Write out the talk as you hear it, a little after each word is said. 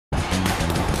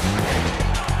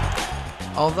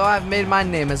Although I've made my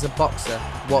name as a boxer,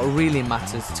 what really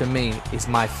matters to me is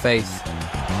my faith.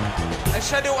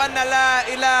 أشهد أن لا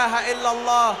إله إلا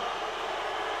الله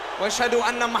وأشهد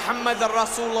أن محمد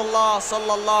رسول الله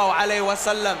صلى الله عليه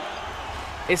وسلم.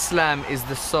 Islam is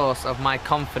the source of my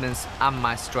confidence and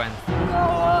my strength.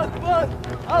 Allahu Akbar!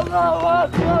 Allahu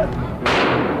Akbar!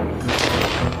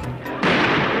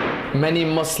 Many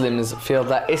Muslims feel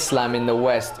that Islam in the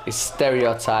West is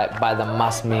stereotyped by the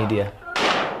mass media.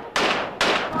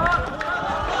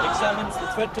 Examines the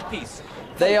threat to peace.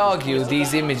 They argue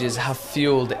these images have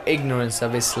fueled ignorance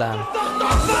of Islam.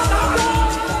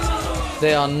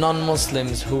 They are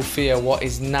non-Muslims who fear what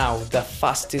is now the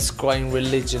fastest growing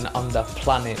religion on the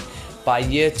planet. By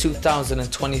year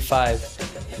 2025,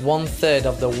 1/3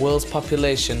 of the world's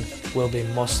population will be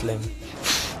Muslim.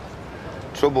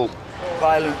 Trouble.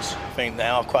 Violence. I think they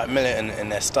are quite militant in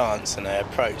their stance and their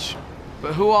approach.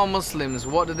 But who are Muslims?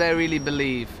 What do they really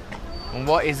believe? And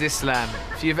what is Islam?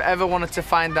 If you've ever wanted to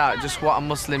find out just what a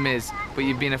Muslim is, but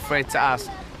you've been afraid to ask,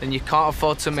 then you can't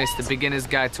afford to miss the Beginner's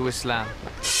Guide to Islam.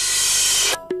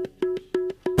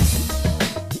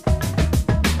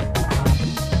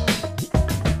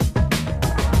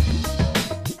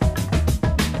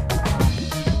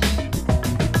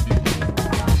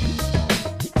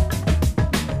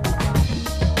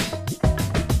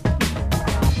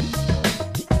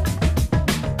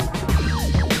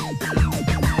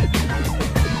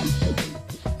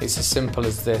 It's as simple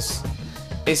as this.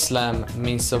 Islam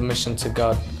means submission to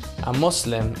God. A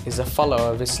Muslim is a follower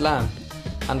of Islam.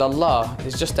 And Allah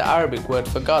is just the Arabic word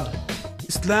for God.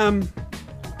 Islam,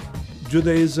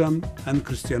 Judaism and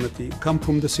Christianity come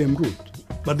from the same root,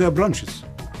 but they are branches.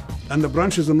 And the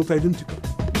branches are not identical.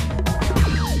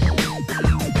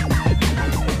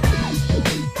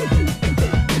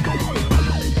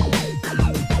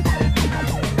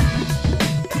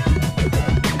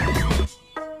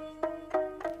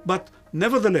 But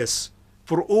nevertheless,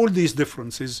 for all these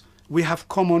differences, we have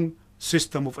common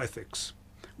system of ethics.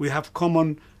 We have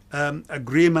common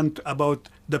agreement about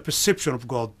the perception of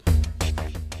God.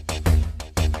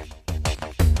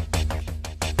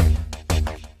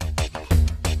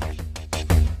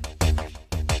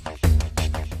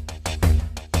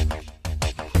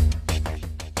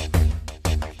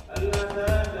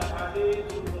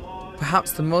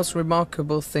 Perhaps the most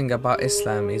remarkable thing about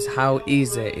Islam is how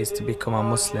easy it is to become a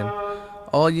Muslim.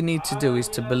 All you need to do is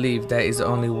to believe there is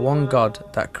only one God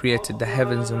that created the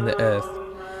heavens and the earth,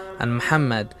 and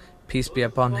Muhammad, peace be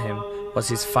upon him, was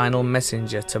his final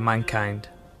messenger to mankind.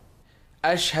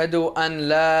 Ashhadu an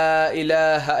la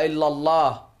ilaha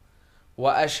illallah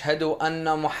wa ashhadu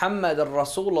anna Muhammadan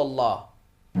Rasulullah.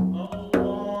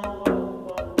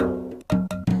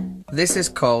 This is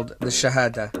called the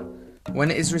Shahada. When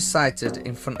it is recited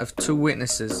in front of two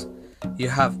witnesses, you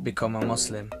have become a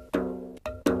Muslim.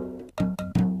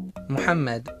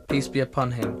 Muhammad, peace be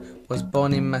upon him, was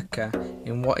born in Mecca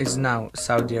in what is now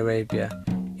Saudi Arabia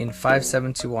in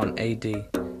 571 AD.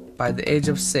 By the age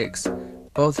of 6,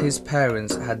 both his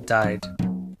parents had died.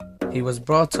 He was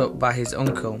brought up by his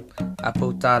uncle,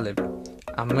 Abu Talib,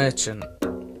 a merchant.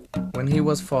 When he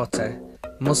was 40,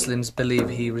 Muslims believe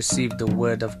he received the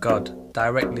word of God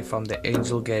directly from the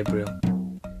angel Gabriel.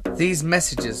 These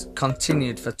messages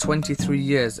continued for 23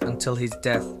 years until his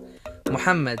death.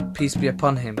 Muhammad, peace be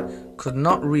upon him, could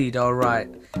not read or write,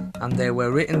 and they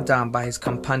were written down by his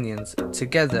companions.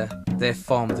 Together they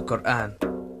formed the Quran.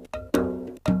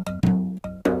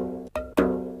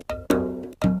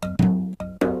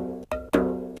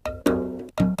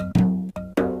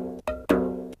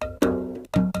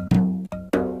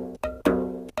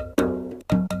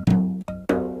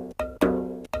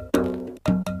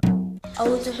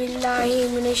 أعوذ بالله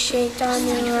من الشيطان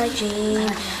الرجيم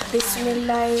بسم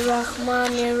الله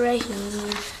الرحمن الرحيم.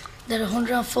 There are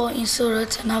 114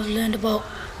 surahs and I've learned about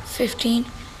 15.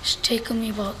 It's taken me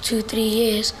about 2-3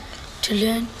 years to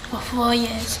learn. For 4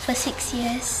 years, for 6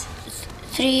 years.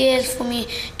 3 years for me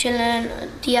to learn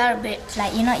the Arabic.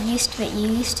 Like, you're not used to it,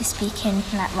 you're used to speaking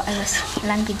like whatever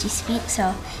language you speak,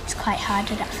 so it's quite hard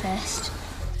at first.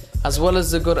 As well as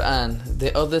the Quran,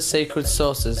 the other sacred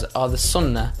sources are the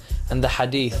Sunnah and the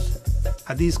Hadith.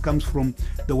 Hadith comes from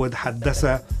the word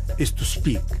haddasa, is to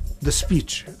speak, the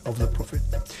speech of the Prophet.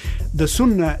 The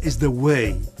Sunnah is the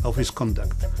way of his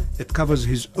conduct. It covers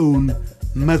his own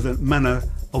manner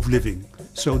of living.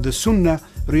 So the Sunnah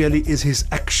really is his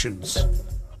actions.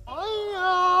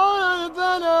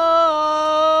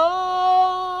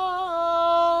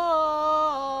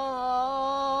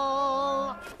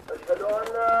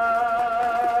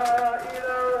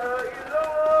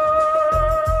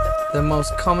 The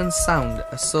most common sound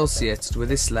associated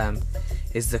with Islam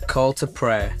is the call to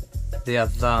prayer, the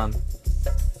adhan.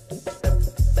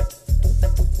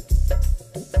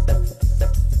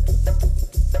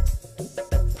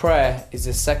 Prayer is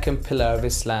the second pillar of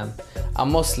Islam. A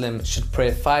Muslim should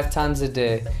pray 5 times a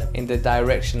day in the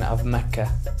direction of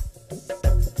Mecca.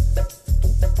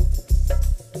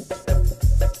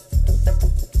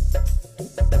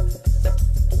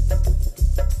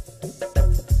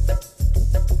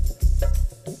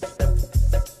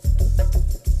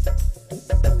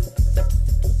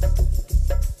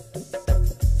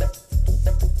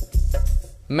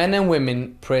 Men and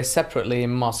women pray separately in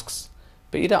mosques,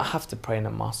 but you don't have to pray in a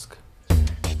mosque.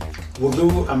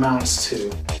 Wudu amounts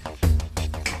to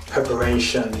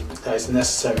preparation that is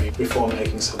necessary before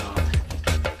making salah.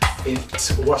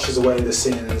 It washes away the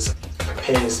sins,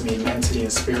 prepares me mentally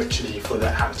and spiritually for the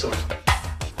act of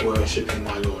worshipping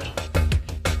my Lord.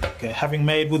 Okay, having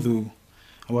made wudu,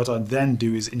 what I then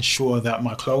do is ensure that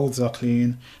my clothes are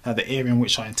clean, that the area in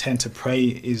which I intend to pray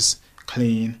is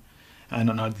clean, and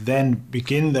I then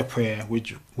begin the prayer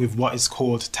with what is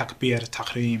called takbir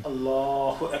tahrim,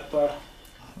 Allahu Akbar,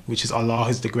 which is Allah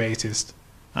is the greatest.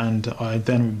 And I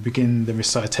then begin the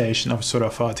recitation of Surah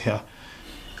Fatiha.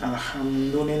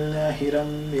 Alhamdulillahi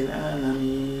Rabbil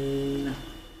Alameen.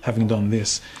 Having done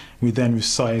this, we then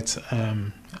recite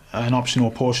an optional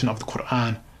portion of the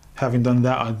Quran. Having done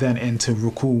that, I then enter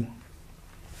ruku,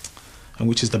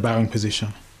 which is the bowing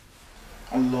position.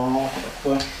 Allahu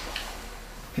Akbar.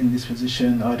 In this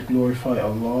position, I'd glorify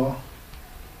Allah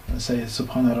and say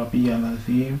Subhana Rabbiyal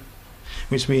Azim,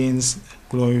 which means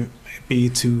glory be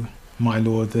to my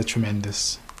Lord the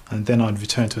Tremendous. And then I'd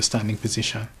return to a standing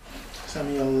position,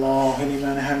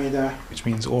 which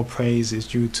means all praise is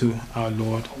due to our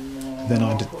Lord. Then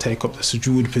I'd take up the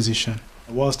sujood position.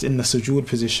 Whilst in the sujood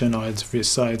position, I'd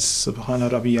recite Subhana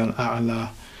Rabbiyal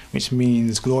A'la, which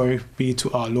means glory be to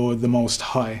our Lord the Most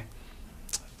High.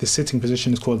 The sitting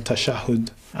position is called tashahhud,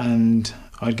 and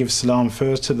I'd give salam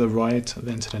first to the right,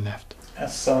 then to the left.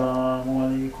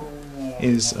 Assalamu alaikum.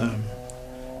 Is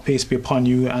peace be upon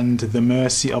you and the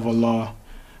mercy of Allah,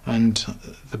 and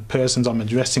the persons I'm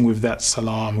addressing with that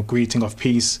salam, greeting of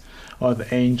peace, are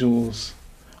the angels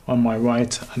on my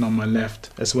right and on my left,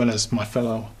 as well as my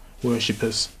fellow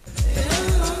worshippers.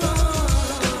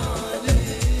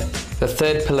 The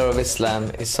third pillar of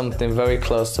Islam is something very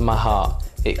close to my heart.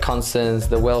 It concerns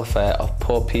the welfare of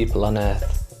poor people on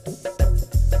earth.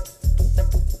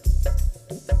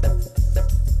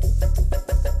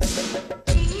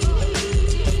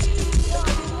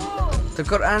 The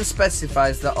Quran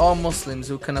specifies that all Muslims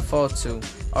who can afford to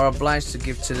are obliged to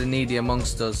give to the needy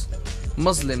amongst us.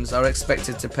 Muslims are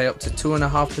expected to pay up to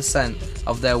 2.5%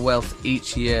 of their wealth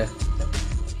each year.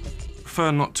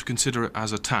 Prefer not to consider it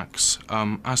as a tax.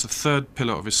 As the third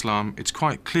pillar of Islam, it's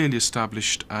quite clearly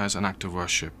established as an act of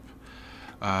worship.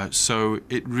 So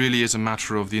it really is a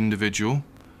matter of the individual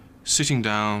sitting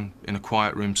down in a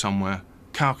quiet room somewhere,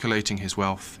 calculating his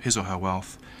wealth, his or her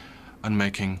wealth, and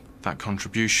making that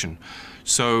contribution.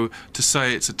 So to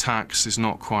say it's a tax is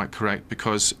not quite correct,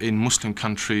 because in Muslim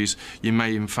countries you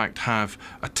may in fact have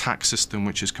a tax system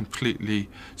which is completely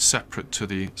separate to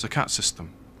the zakat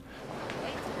system.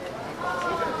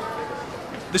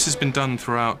 This has been done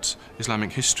throughout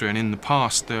Islamic history, and in the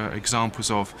past there are examples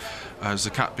of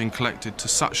zakat being collected to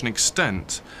such an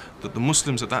extent that the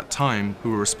Muslims at that time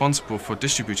who were responsible for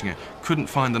distributing it couldn't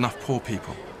find enough poor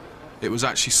people. It was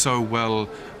actually so well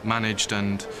managed,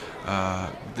 and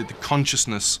the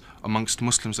consciousness amongst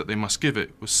Muslims that they must give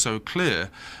it was so clear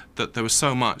that there was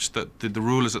so much that the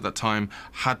rulers at that time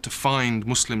had to find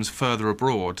Muslims further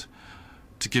abroad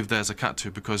to give their zakat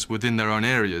to, because within their own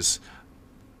areas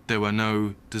there were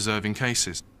no deserving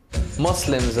cases.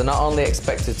 Muslims are not only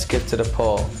expected to give to the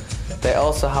poor, they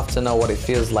also have to know what it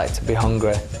feels like to be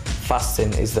hungry.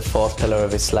 Fasting is the fourth pillar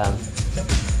of Islam.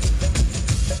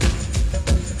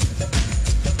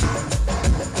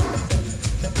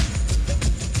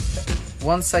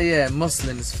 Once a year,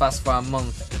 Muslims fast for a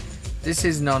month. This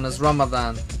is known as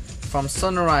Ramadan. From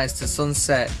sunrise to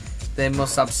sunset, they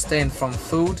must abstain from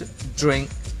food, drink,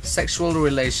 sexual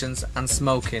relations and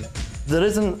smoking. There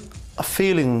isn't a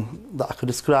feeling that I could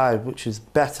describe which is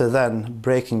better than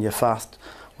breaking your fast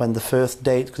when the first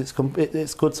date, because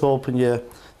it's good to open your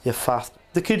fast.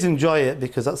 The kids enjoy it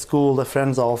because at school their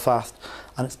friends all fast,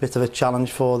 and it's a bit of a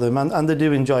challenge for them, and they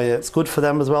do enjoy it. It's good for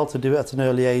them as well to do it at an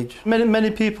early age.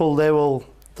 Many people, they'll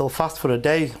fast for a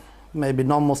day. Maybe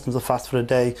non-Muslims will fast for a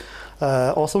day,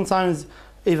 or sometimes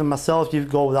even myself, you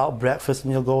go without breakfast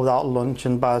and you'll go without lunch,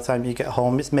 and by the time you get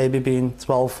home it's maybe been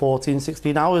 12, 14,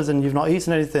 16 hours and you've not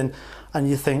eaten anything, and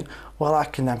you think, well, I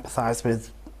can empathise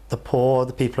with the poor,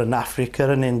 the people in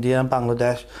Africa and India and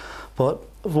Bangladesh. But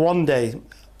one day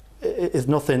is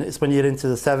nothing. It's when you're into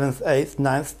the 7th, 8th,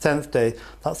 9th, 10th day,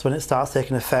 that's when it starts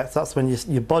taking effect. That's when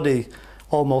your body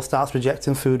almost starts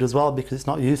rejecting food as well because it's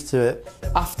not used to it.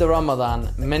 After Ramadan,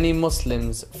 many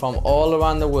Muslims from all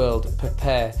around the world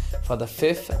prepare for the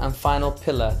 5th and final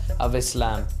pillar of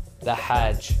Islam, the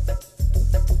Hajj.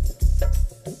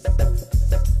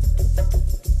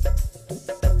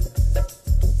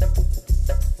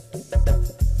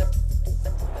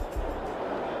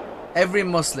 Every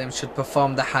Muslim should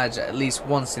perform the Hajj at least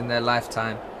once in their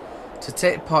lifetime. To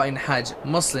take part in Hajj,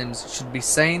 Muslims should be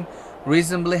sane,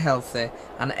 reasonably healthy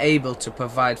and able to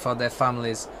provide for their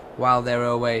families while they're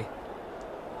away.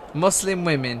 Muslim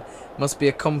women must be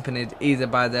accompanied either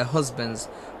by their husbands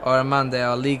or a man they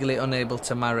are legally unable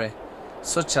to marry,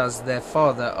 such as their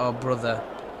father or brother.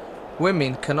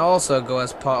 Women can also go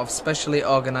as part of specially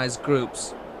organised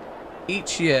groups.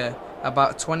 Each year,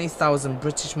 about 20,000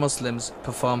 British Muslims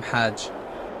perform Hajj.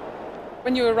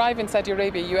 When you arrive in Saudi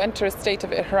Arabia, you enter a state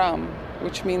of ihram,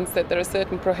 which means that there are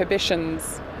certain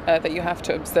prohibitions that you have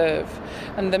to observe.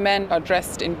 And the men are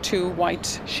dressed in 2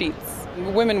 white sheets.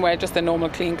 Women wear just their normal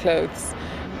clean clothes.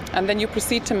 And then you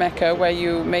proceed to Mecca, where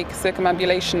you make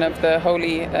circumambulation of the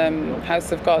holy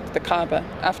house of God, the Kaaba.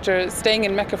 After staying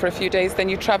in Mecca for a few days, then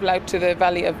you travel out to the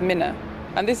valley of Mina.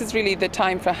 And this is really the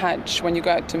time for Hajj, when you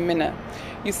go out to Mina.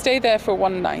 You stay there for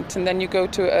one night and then you go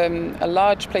to a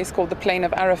large place called the Plain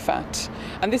of Arafat.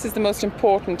 And this is the most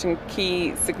important and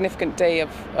key significant day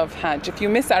of Hajj. If you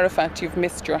miss Arafat, you've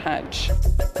missed your Hajj.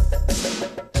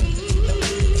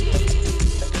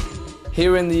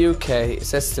 Here in the UK,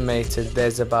 it's estimated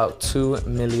there's about 2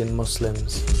 million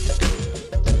Muslims.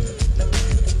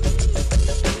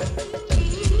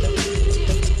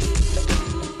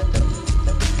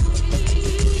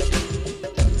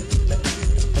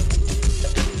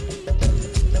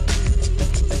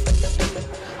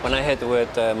 When I heard the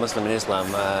word Muslim in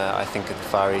Islam, I think of the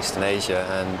Far East and Asia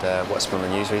and what's been on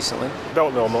the news recently. I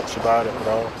don't know much about it at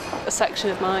all. A section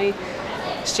of my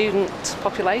student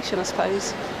population, I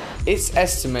suppose. It's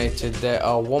estimated there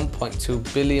are 1.2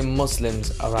 billion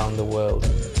Muslims around the world.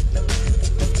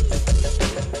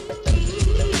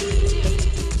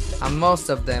 And most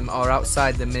of them are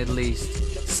outside the Middle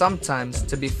East, sometimes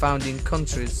to be found in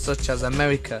countries such as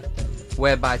America,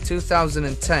 where by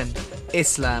 2010,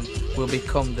 Islam will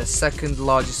become the 2nd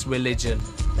largest religion.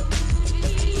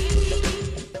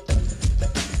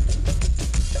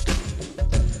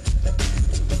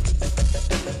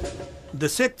 The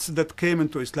sects that came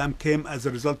into Islam came as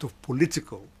a result of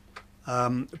political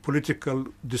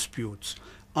disputes.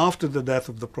 After the death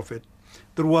of the Prophet,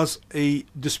 there was a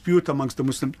dispute amongst the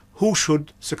Muslims who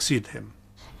should succeed him.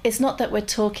 It's not that we're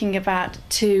talking about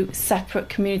 2 separate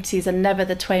communities and never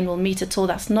the twain will meet at all.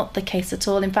 That's not the case at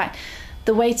all. In fact,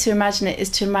 the way to imagine it is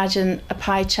to imagine a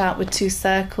pie chart with 2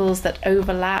 circles that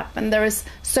overlap, and there is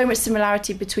so much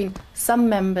similarity between some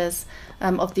members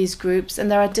of these groups,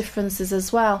 and there are differences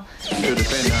as well. I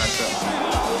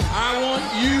want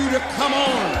you to come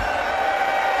on.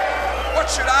 What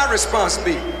should our response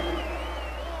be?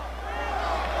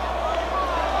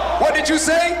 What did you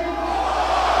say?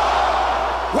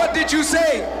 What did you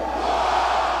say?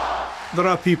 There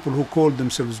are people who call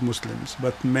themselves Muslims,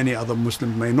 but many other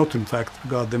Muslims may not, in fact,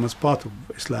 regard them as part of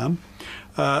Islam,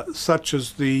 such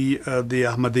as the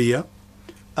Ahmadiyya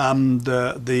and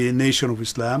the Nation of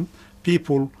Islam.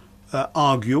 People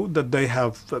argue that they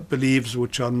have beliefs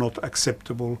which are not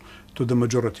acceptable to the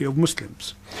majority of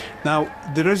Muslims. Now,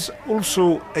 there is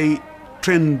also a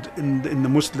trend in the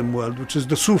Muslim world, which is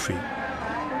the Sufi.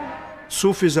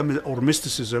 Sufism or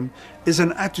mysticism is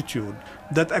an attitude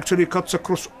that actually cuts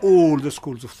across all the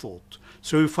schools of thought.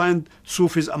 So you find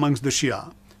Sufis amongst the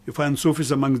Shia, you find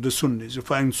Sufis amongst the Sunnis, you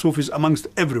find Sufis amongst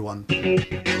everyone.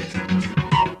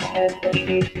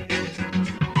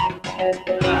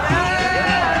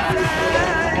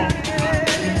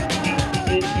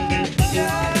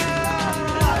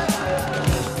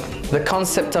 The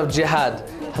concept of jihad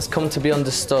has come to be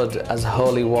understood as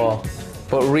holy war,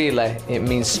 but really it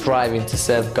means striving to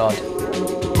serve God.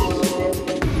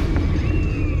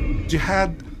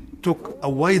 Jihad took a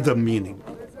wider meaning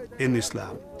in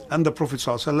Islam, and the Prophet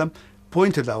ﷺ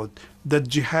pointed out that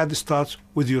jihad starts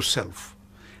with yourself.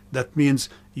 That means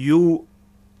you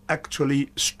actually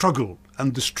struggle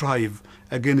and strive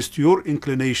against your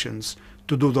inclinations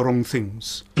to do the wrong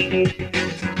things.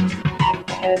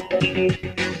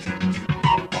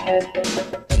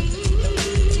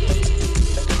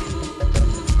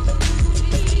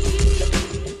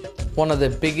 One of the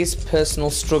biggest personal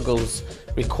struggles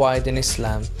required in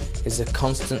Islam is a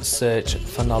constant search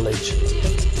for knowledge.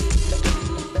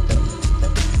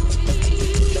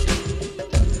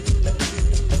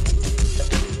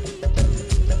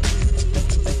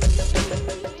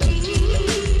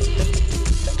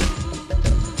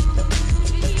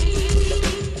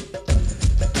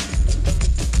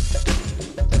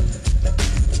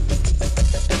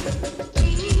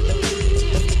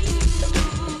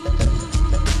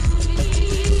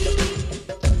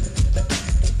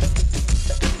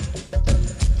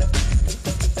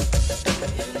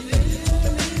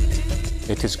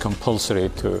 it is compulsory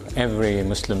to every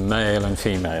Muslim male and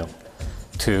female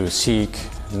to seek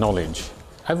knowledge.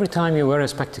 Every time you wear a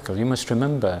spectacle, you must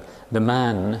remember the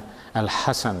man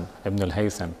Al-Hasan ibn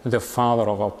al-Haytham, the father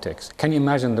of optics. Can you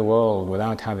imagine the world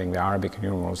without having the Arabic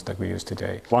numerals that we use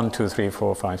today? 1, 2, 3,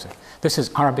 4, 5, 6. This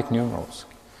is Arabic numerals.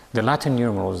 The Latin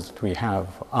numerals that we have,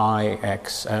 I,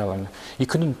 X, L, and you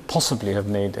couldn't possibly have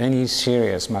made any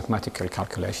serious mathematical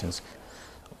calculations.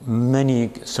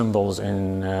 Many symbols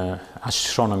in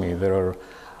astronomy, there are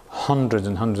hundreds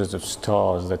and hundreds of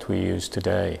stars that we use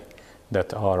today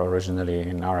that are originally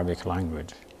in Arabic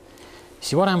language.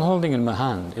 See, what I'm holding in my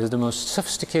hand is the most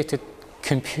sophisticated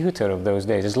computer of those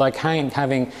days. It's like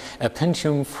having a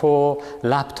Pentium 4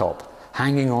 laptop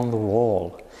hanging on the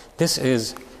wall. This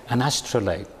is an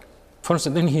astrolabe. For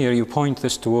instance, in here you point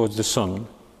this towards the sun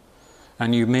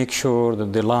and you make sure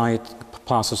that the light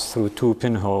passes through 2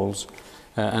 pinholes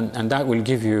and that will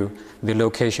give you the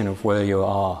location of where you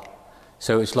are.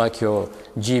 So it's like your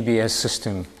GPS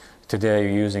system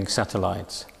today using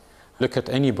satellites. Look at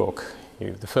any book,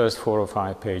 the first 4 or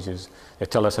 5 pages, they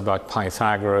tell us about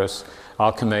Pythagoras,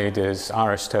 Archimedes,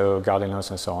 Aristotle, Galileo,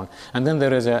 and so on. And then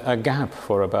there is a gap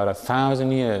for about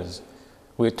 1,000 years.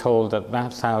 We're told that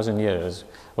 1,000 years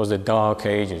was the Dark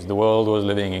Ages. The world was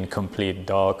living in complete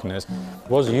darkness.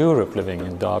 Was Europe living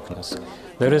in darkness?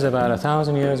 There is about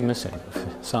 1,000 years missing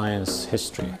of science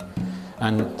history.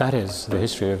 And that is the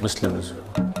history of Muslims.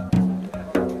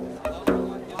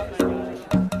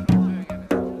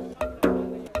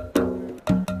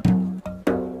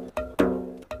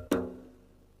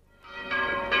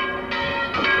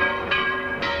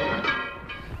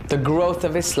 The growth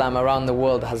of Islam around the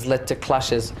world has led to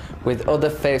clashes with other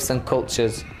faiths and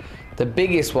cultures, the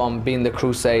biggest one being the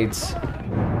Crusades.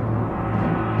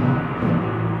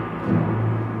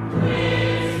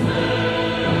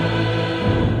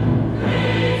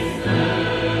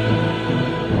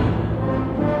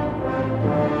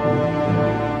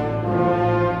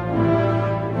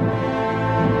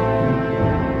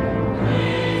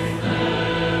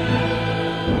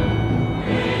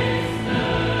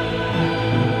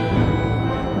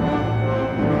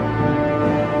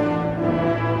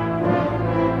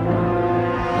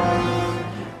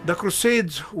 The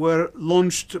Crusades were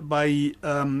launched by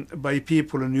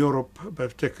people in Europe, by a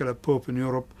particular Pope in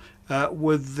Europe,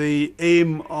 with the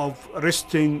aim of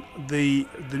wresting the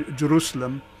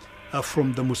Jerusalem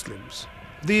from the Muslims.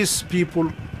 These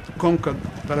people conquered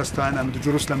Palestine and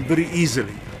Jerusalem very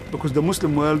easily because the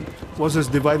Muslim world was as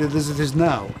divided as it is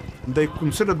now. They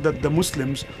considered that the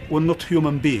Muslims were not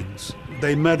human beings.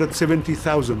 They murdered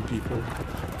 70,000 people.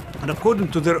 And according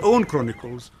to their own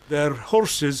chronicles, their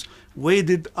horses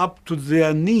waded up to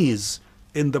their knees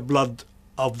in the blood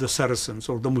of the Saracens,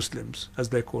 or the Muslims, as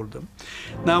they called them.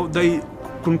 Now, they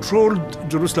controlled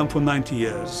Jerusalem for 90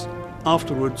 years.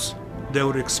 Afterwards, they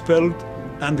were expelled,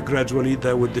 and gradually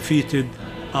they were defeated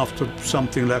after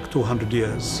something like 200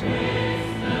 years.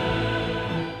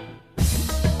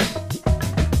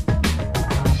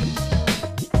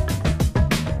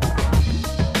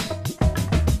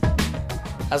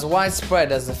 As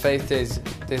widespread as the faith is,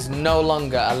 there's no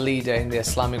longer a leader in the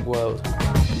Islamic world.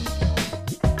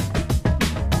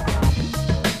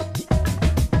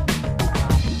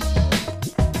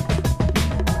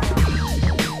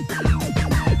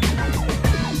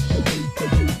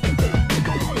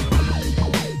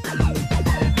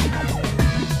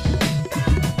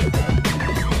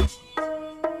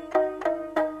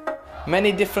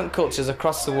 Many different cultures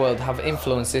across the world have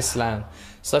influenced Islam.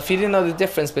 So if you didn't know the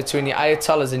difference between your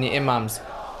ayatollahs and your imams,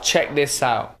 check this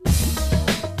out.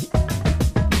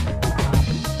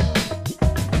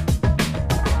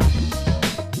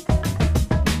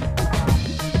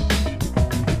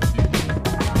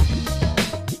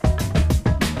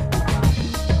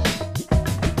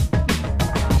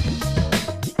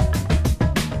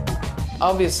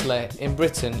 Obviously, in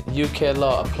Britain, UK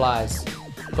law applies,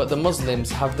 but the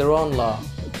Muslims have their own law,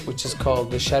 which is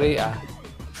called the Sharia.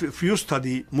 If you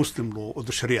study Muslim law or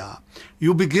the Sharia,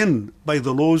 you begin by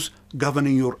the laws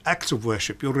governing your acts of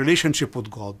worship, your relationship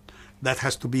with God. That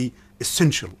has to be an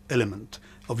essential element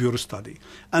of your study.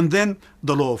 And then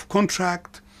the law of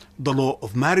contract, the law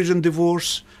of marriage and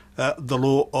divorce, the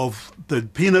law of the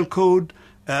penal code,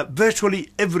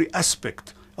 virtually every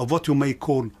aspect of what you may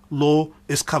call law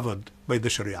is covered by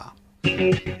the Sharia.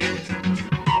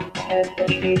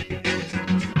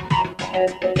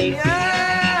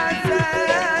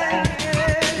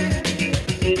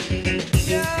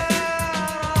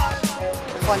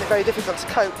 I find it very difficult to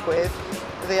cope with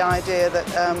the idea that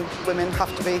women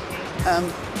have to be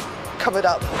covered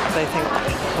up. They think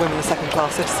women are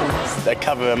second-class citizens. They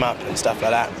cover them up and stuff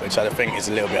like that, which I think is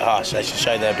a little bit harsh. They should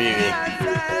show their beauty.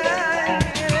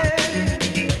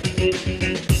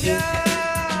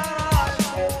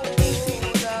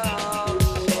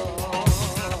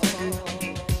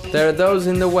 There are those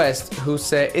in the West who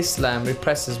say Islam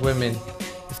represses women.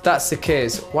 If that's the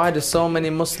case, why do so many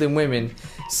Muslim women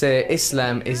say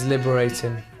Islam is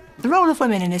liberating? The role of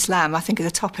women in Islam, I think, is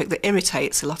a topic that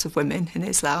irritates a lot of women in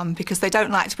Islam because they don't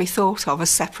like to be thought of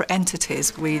as separate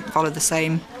entities. We follow the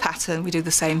same pattern, we do the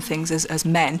same things as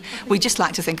men. We just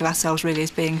like to think of ourselves really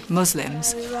as being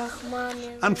Muslims.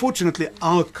 Unfortunately,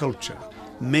 our culture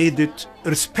made it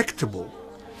respectable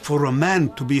for a man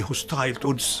to be hostile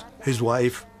towards his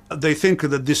wife. They think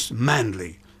that this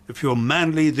manly. If you're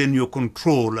manly, then you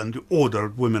control and you order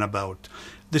women about.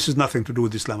 This has nothing to do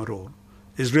with Islam at all.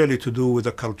 It's really to do with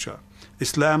the culture.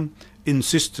 Islam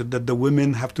insisted that the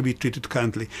women have to be treated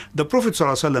kindly. The Prophet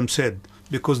ﷺ said,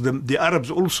 because the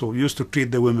Arabs also used to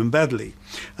treat the women badly,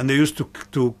 and they used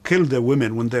to kill the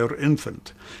women when they were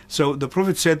infant. So the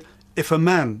Prophet said, if a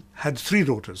man had 3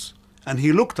 daughters, and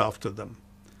he looked after them,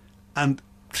 and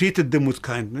treated them with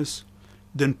kindness,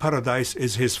 then paradise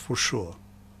is his for sure.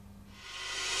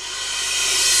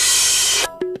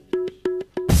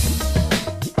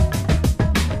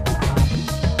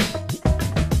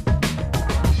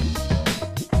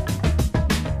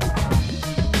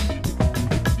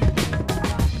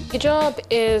 Hijab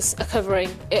is a covering,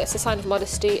 it's a sign of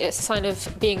modesty, it's a sign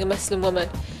of being a Muslim woman.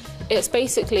 It's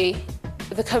basically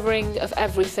the covering of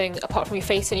everything apart from your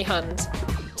face and your hands.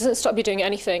 It doesn't stop you doing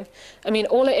anything. I mean,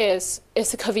 all it is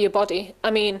to cover your body.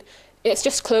 I mean, it's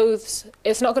just clothes.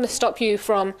 It's not going to stop you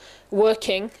from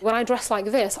working. When I dress like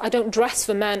this, I don't dress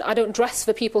for men, I don't dress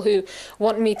for people who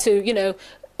want me to, you know,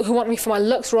 who want me for my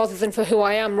looks rather than for who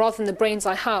I am, rather than the brains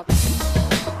I have.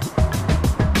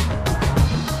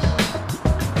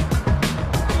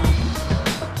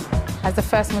 As the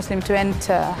first Muslim to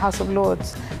enter House of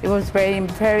Lords, it was very,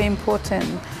 very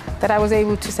important that I was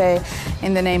able to say,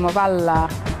 in the name of Allah.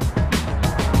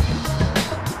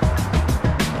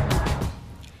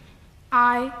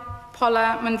 I,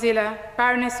 Paula Manzila,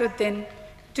 Baroness Uddin,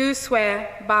 do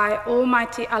swear by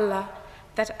Almighty Allah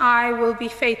that I will be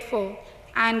faithful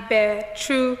and bear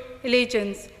true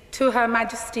allegiance to Her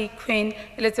Majesty Queen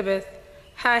Elizabeth,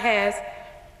 her heirs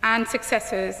and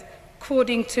successors,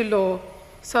 according to law.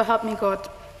 So help me God.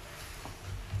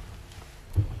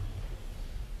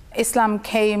 Islam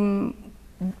came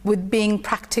with being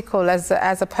practical as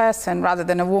a person rather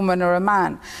than a woman or a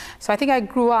man. So I think I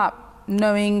grew up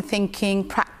knowing, thinking,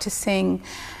 practicing,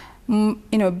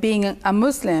 being a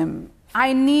Muslim.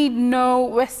 I need no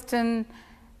Western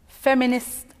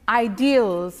feminist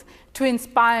ideals to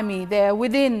inspire me. They're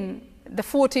within the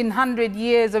 1400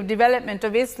 years of development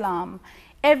of Islam.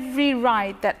 Every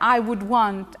right that I would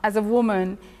want as a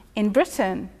woman in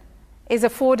Britain is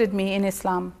afforded me in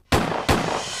Islam.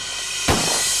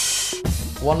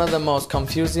 One of the most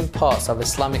confusing parts of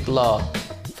Islamic law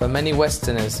for many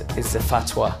Westerners is the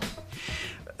fatwa.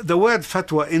 The word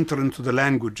fatwa entered into the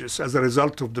languages as a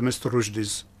result of the Mr.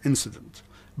 Rushdie's incident.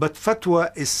 But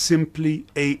fatwa is simply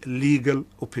a legal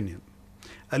opinion.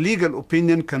 A legal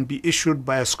opinion can be issued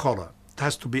by a scholar. It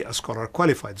has to be a scholar, a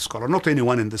qualified scholar. Not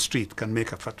anyone in the street can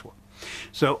make a fatwa.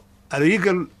 So a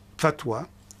legal fatwa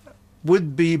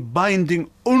would be binding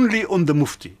only on the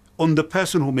mufti, on the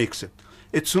person who makes it.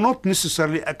 It's not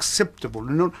necessarily acceptable,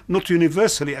 not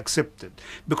universally accepted,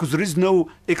 because there is no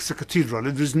ex-cathedral,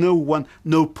 there is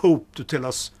no pope to tell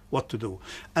us what to do.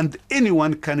 And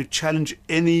anyone can challenge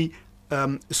any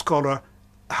scholar,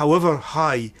 however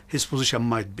high his position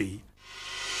might be.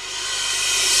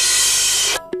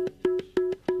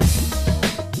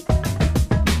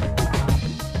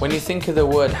 When you think of the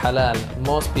word halal,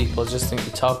 most people just think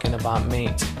you're talking about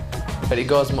meat, but it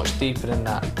goes much deeper than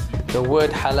that. The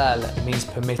word halal means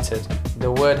permitted.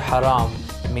 The word haram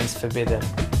means forbidden.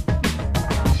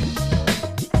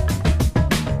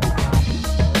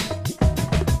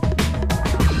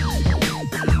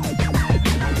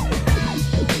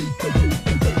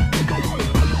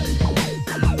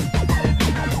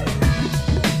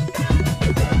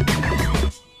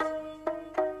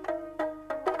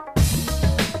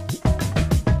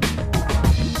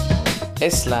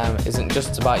 Islam isn't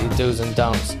just about your do's and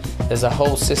don'ts. There's a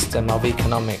whole system of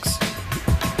economics.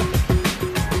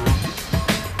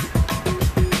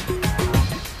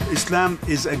 Islam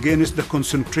is against the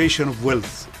concentration of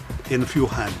wealth in a few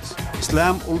hands.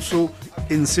 Islam also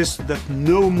insists that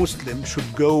no Muslim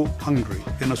should go hungry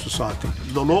in a society.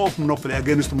 The law of monopoly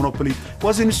against monopoly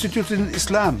was instituted in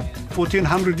Islam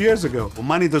 1400 years ago.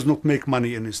 Money does not make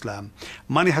money in Islam.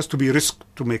 Money has to be risked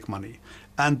to make money.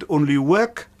 And only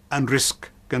work and risk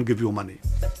can give you money.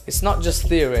 It's not just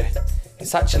theory,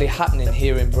 it's actually happening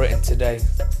here in Britain today.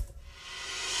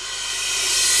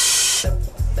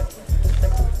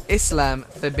 Islam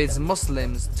forbids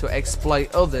Muslims to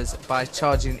exploit others by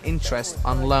charging interest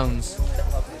on loans.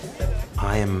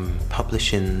 I am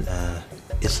publishing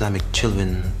Islamic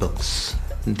children books.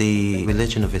 The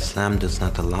religion of Islam does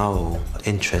not allow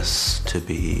interest to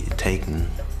be taken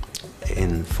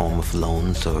in form of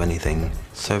loans or anything.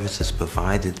 Services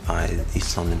provided by the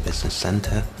Islamic Business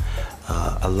Center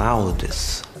allow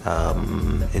this.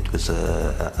 It was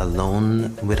a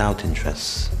loan without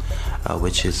interest,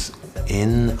 which is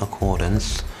in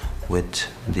accordance with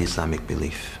the Islamic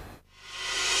belief.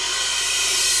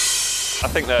 I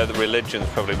think the religion's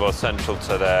probably more central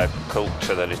to their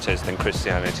culture than it is than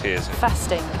Christianity is.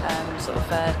 Fasting,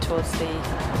 towards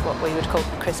what we would call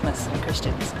Christmas in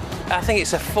Christians. I think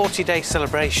it's a 40-day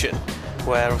celebration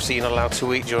where obviously you're not allowed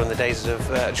to eat during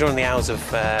the hours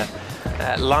of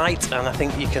light, and I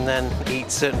think you can then eat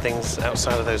certain things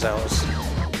outside of those hours.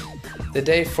 The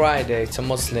day Friday to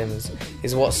Muslims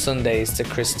is what Sunday is to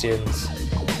Christians.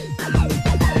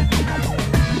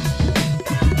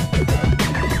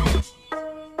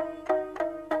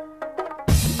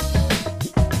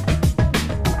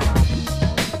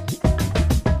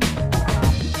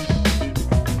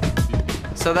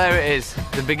 So there it is,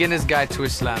 the beginner's guide to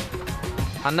Islam.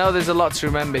 I know there's a lot to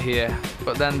remember here,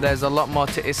 but then there's a lot more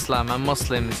to Islam and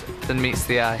Muslims than meets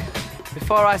the eye.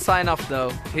 Before I sign off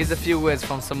though, here's a few words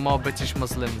from some more British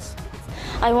Muslims.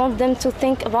 I want them to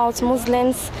think about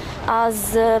Muslims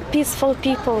as peaceful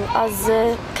people, as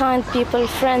kind people,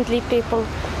 friendly people,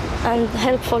 and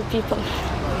helpful people.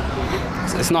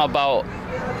 It's not about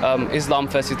Islam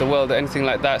versus the world or anything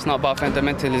like that. It's not about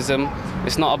fundamentalism.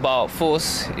 It's not about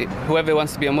force. Whoever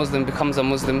wants to be a Muslim becomes a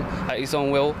Muslim at his own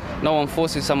will. No one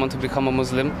forces someone to become a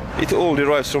Muslim. It all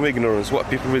derives from ignorance, what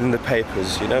people read in the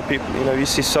papers. You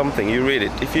see something, you read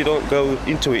it. If you don't go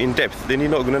into it in depth, then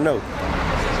you're not going to know.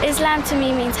 Islam to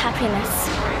me means happiness,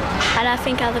 and I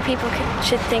think other people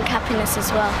should think happiness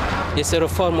as well. It's a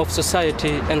reform of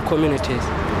society and communities.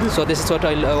 So this is what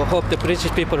I hope the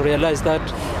British people realize, that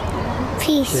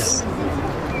peace. Yes.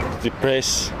 The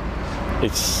press,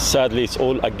 sadly it's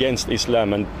all against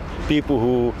Islam, and people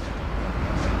who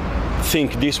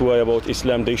think this way about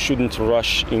Islam, they shouldn't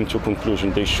rush into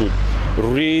conclusion. They should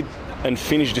read and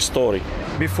finish the story.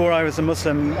 Before I was a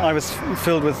Muslim, I was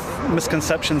filled with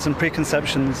misconceptions and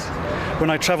preconceptions. When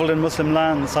I travelled in Muslim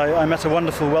lands, I met a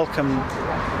wonderful welcome,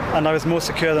 and I was more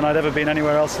secure than I'd ever been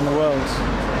anywhere else in the world.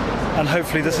 And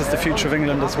hopefully this is the future of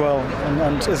England as well.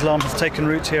 And Islam has taken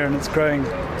root here and it's growing.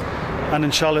 And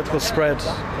inshallah it will spread.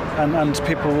 And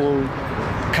people will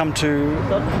come to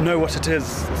know what it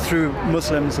is through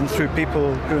Muslims and through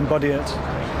people who embody it.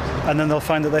 And then they'll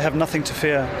find that they have nothing to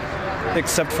fear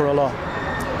except for Allah.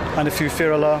 And if you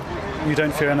fear Allah, you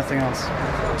don't fear anything else.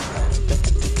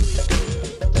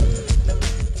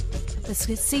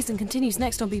 The season continues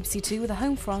next on BBC Two with a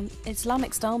Homefront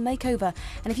Islamic style makeover.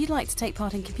 And if you'd like to take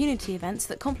part in community events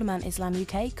that complement Islam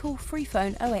UK, call free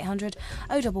phone 0800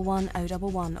 011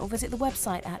 011 or visit the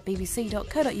website at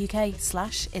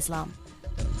bbc.co.uk/Islam.